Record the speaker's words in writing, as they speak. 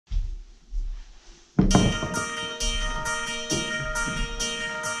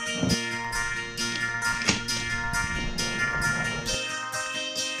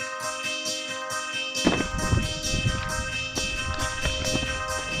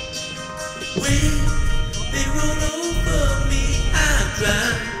When they roll over me, I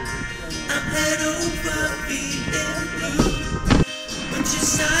drown. I'm head over feet in blue. But your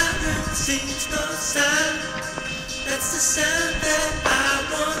siren sings no sound. That's the sound that I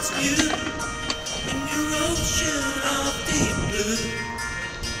once knew. In your ocean of deep blue,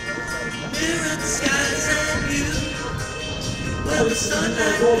 mirrored skies and you. Where the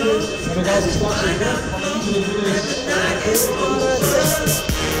sunlight glows, as the light upflows, and the night is over.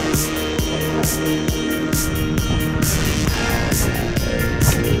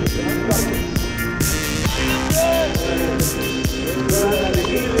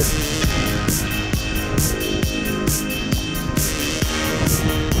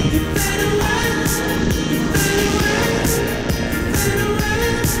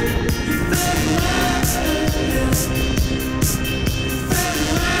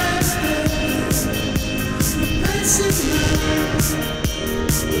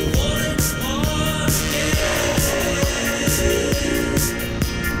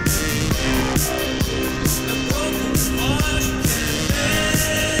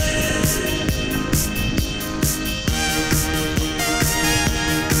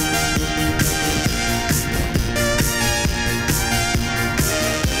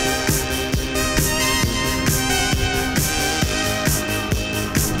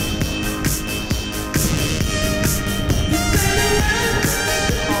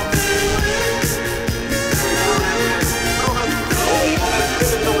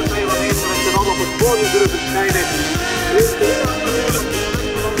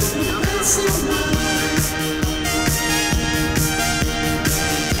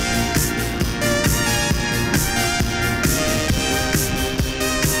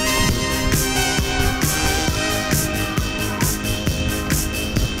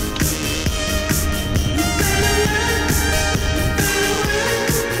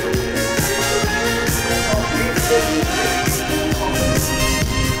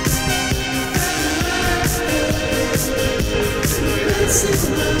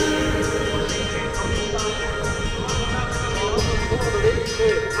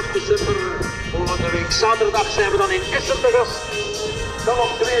 Volgende week zaterdag zijn we dan in Essen te gast. Dan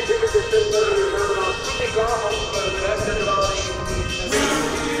op 22 december gaan we naar Soudal op 5 januari.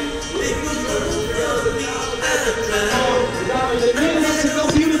 De Nederlandse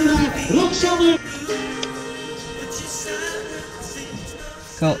kampioenen Roxanne.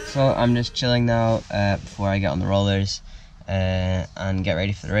 Cool, so I'm just chilling now before I get on the rollers and get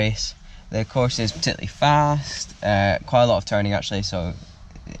ready for the race. The course is particularly fast, quite a lot of turning actually, so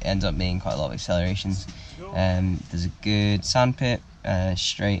it ends up being quite a lot of accelerations. There's a good sand pit,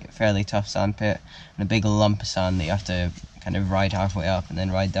 straight, fairly tough sand pit, and a big lump of sand that you have to kind of ride halfway up and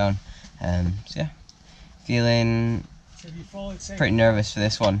then ride down. So yeah, feeling pretty nervous for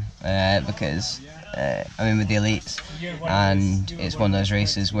this one because I'm in with the elites, and it's one of those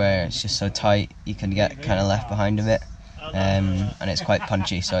races where it's just so tight you can get kind of left behind a bit, and it's quite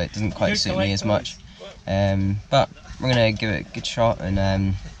punchy, so it doesn't quite suit me as much. But we're gonna give it a good shot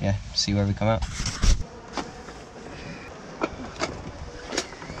and yeah, see where we come out.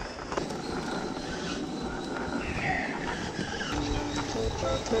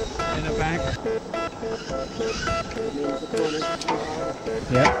 In the back.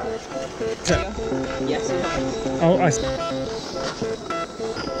 Yeah. Yes. Oh, I.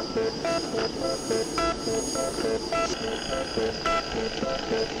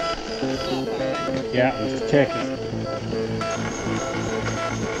 Yeah, I'm just checking.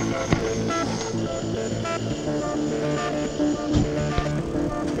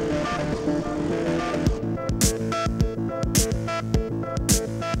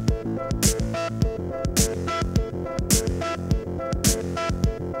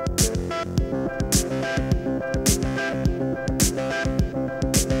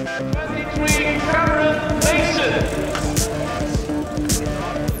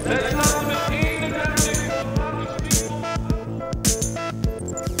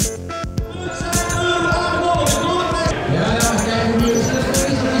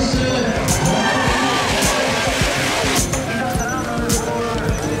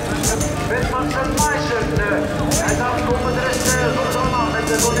 En dan komen de rest allemaal met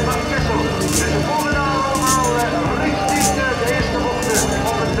de Ronde van Kessel. Dus we komen allemaal richting de eerste bochten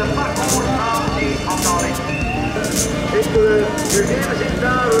op het parcours aan die afdaling. De gegevens zijn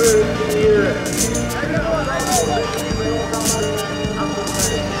daar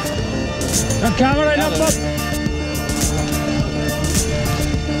Een camera in op.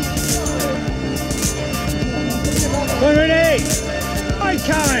 Ready! I'm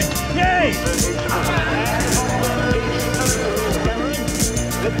coming! Yay!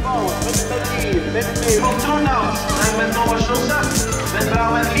 met Soudal en met Thomas Hasselt, met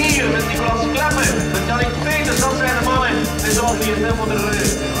Brouwer Lier, met Nicolas Klappen, met Jannik Peters, dat zijn de mannen. En zoals die het voor de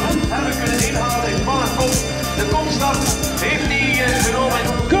hebben kunnen inhalen, mannen kop. De kopstap heeft hij genomen.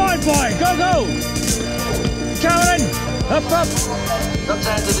 Go on, boy, go, go! Cameron, up, up! Dat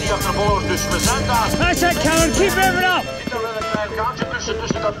zijn de 3 achtervolgers, dus we zijn daar. That's it, Cameron, keep moving up! Zit er wel een klein gaatje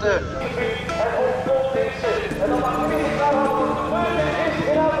tussen dat...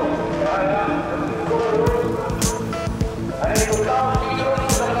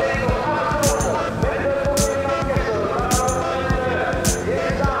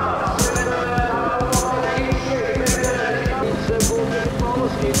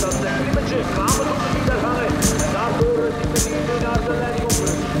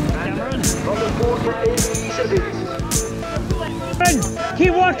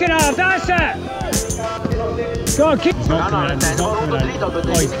 Keep working hard, that's it! Go on, keep... We gaan naar het einde van ronde 3, dat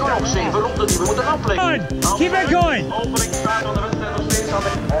betekent nog 7 ronden die we moeten afleggen. Keep it going! Opening staat van de wedstrijd nog steeds aan de...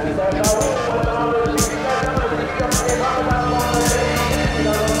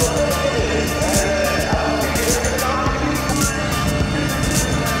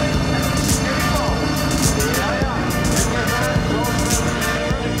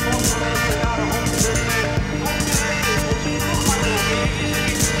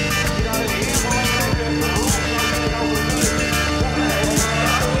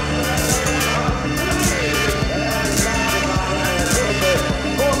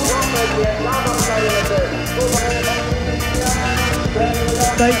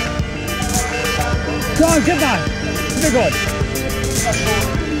 Go on, get back! Keep it going!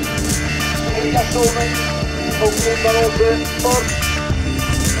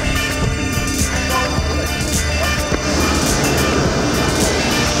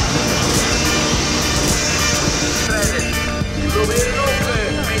 Proberen ook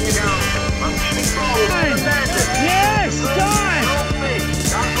mee te gaan. Maar Yes, done!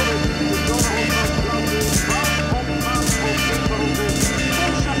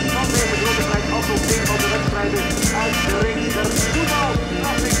 van de wedstrijden uit de ring. De Soudal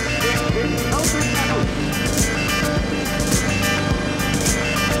Classic in Helpen.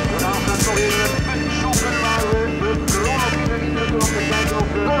 Daarna gaat nog even een punt zoeken waar we de kroon op de indruk op de kijken op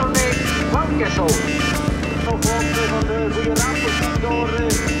de Cornet van Kessel. Nog wat van de goede raad gezien door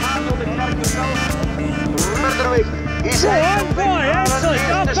Adel de Kerken zelf. Verder weg is hij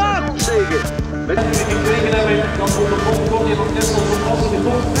de seizoenszege. Met de gekregen hebben, dan voor de Cornet van Kessel verpassen de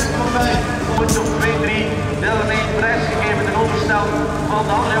bocht best voorbij. Om het op 2-3 wel een prijs gegeven ten overstel van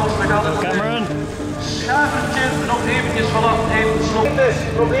de andere jongens. We gaan het Cameron. schuiventje nog eventjes vanaf even slot. Het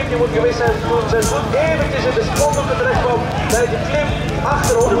probleempje moet geweest zijn toen zijn voet eventjes in de sponsor terecht kwam bij de klim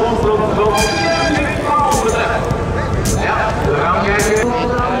achterom. De grondproef van ja, we gaan kijken.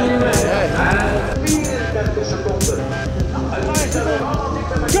 En 34 seconden.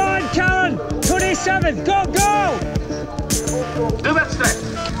 Go on, Karen! 27th, go, go! De wedstrijd.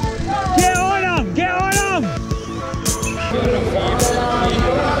 Get on him, get on him!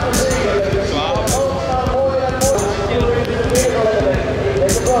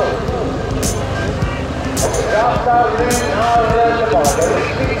 Gaat daar nu naar de balk.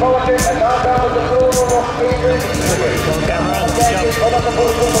 Richting balken en daar gaan we de kroon nog even. Kijken wat er voor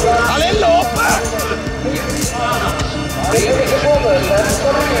de kroon gaat. Alleen lopen! Even gewonnen. En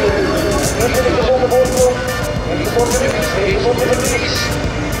stabiel. Even gewonnen voorsprong. Even gewonnen verlies. Even gewonnen verlies.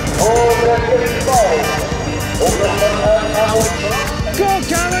 Over de bal. Go,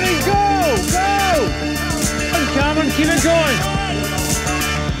 Cameron, go! Go! Come on, Cameron, keep it going!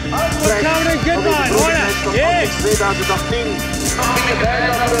 Cameron, good man, hola! Yes! 2018.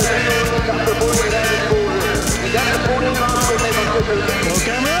 Go,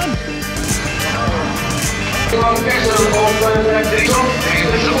 Cameron! Van Kessel op de grond heeft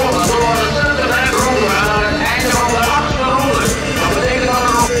de gewonnen door de centrum ronde aan het einde van de 8e ronde. Dat betekent dat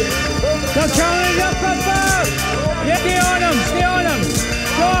er nog... Go, Cameron, up, up, up! Yeah, stay on him, stay on him!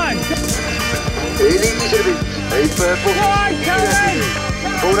 Go on! Elisabeth heeft voor... Go on, Cameron!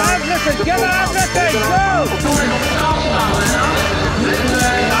 Everything, give it everything, go!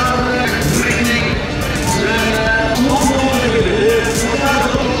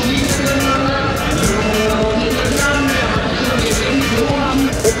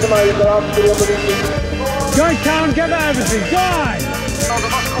 Go on, Cameron, give it everything, go on!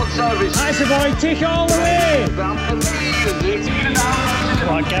 That's the boy, take it all the way! Come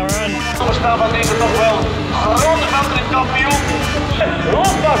on, Cameron! Spel van deze toch wel grote veldrit kampioen.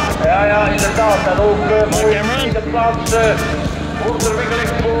 Roosbak! Ja, inderdaad. En ook mooi in de plaats wordt er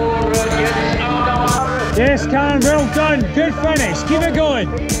weggelegd voor Jens Soudal. Yes, Cameron, well done, good finish, keep it going!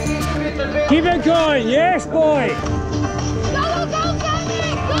 Keep it going. Yes, boy. Go,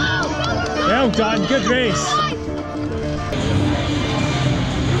 Sammy! Go! Well done. Good race.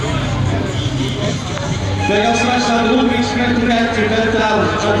 Wij gaan straks naar de openingswedstrijd. U bent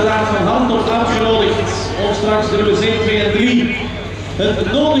daar uiteraard van hand op uitgenodigd om straks de nummers 1, 2 en 3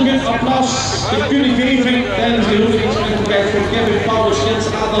 het nodige applaus te kunnen geven tijdens de openingswedstrijd voor Kevin, Paulus,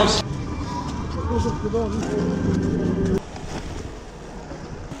 Jens, Adams.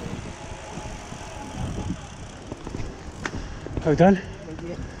 Well done.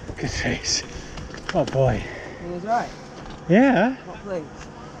 Good race. Oh boy. It was right. Yeah. What place?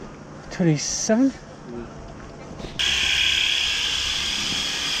 27.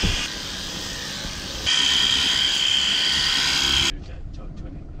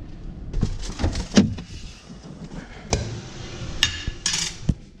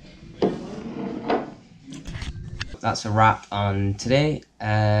 That's a wrap on today.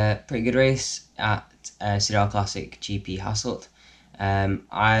 Pretty good race at Soudal Classic GP Hasselt.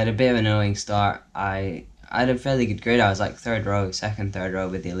 I had a bit of an annoying start. I had a fairly good grid. I was like third row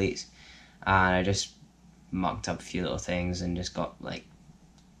with the elites, and I just mucked up a few little things and just got like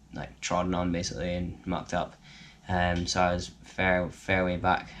trodden on basically and mucked up. So I was fair way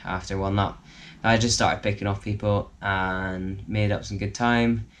back after one lap. I just started picking off people and made up some good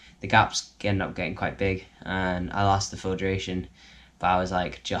time. The gaps ended up getting quite big and I lost the full duration, but I was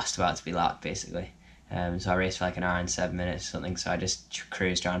like just about to be lapped basically. So I raced for like an hour and 7 minutes or something, so I just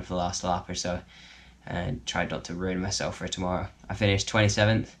cruised around for the last lap or so and tried not to ruin myself for tomorrow. I finished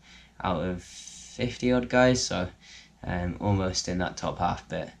 27th out of 50 odd guys, so almost in that top half,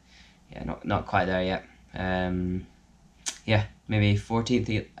 but yeah, not quite there yet. Yeah, maybe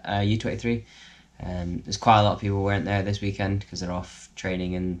 14th U23. There's quite a lot of people who weren't there this weekend because they're off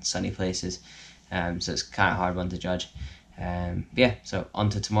training in sunny places, so it's kind of hard one to judge. Yeah, so on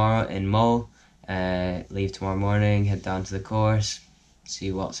to tomorrow in Mole. Leave tomorrow morning, head down to the course,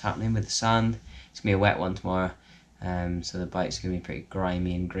 see what's happening with the sand. It's going to be a wet one tomorrow, so the bike's going to be pretty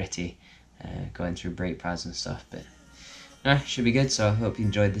grimy and gritty, going through brake pads and stuff, but no, should be good. So I hope you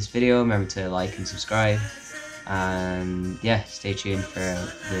enjoyed this video. Remember to like and subscribe, and yeah, stay tuned for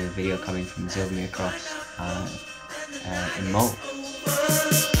the video coming from Zilvermere Cross in Mole.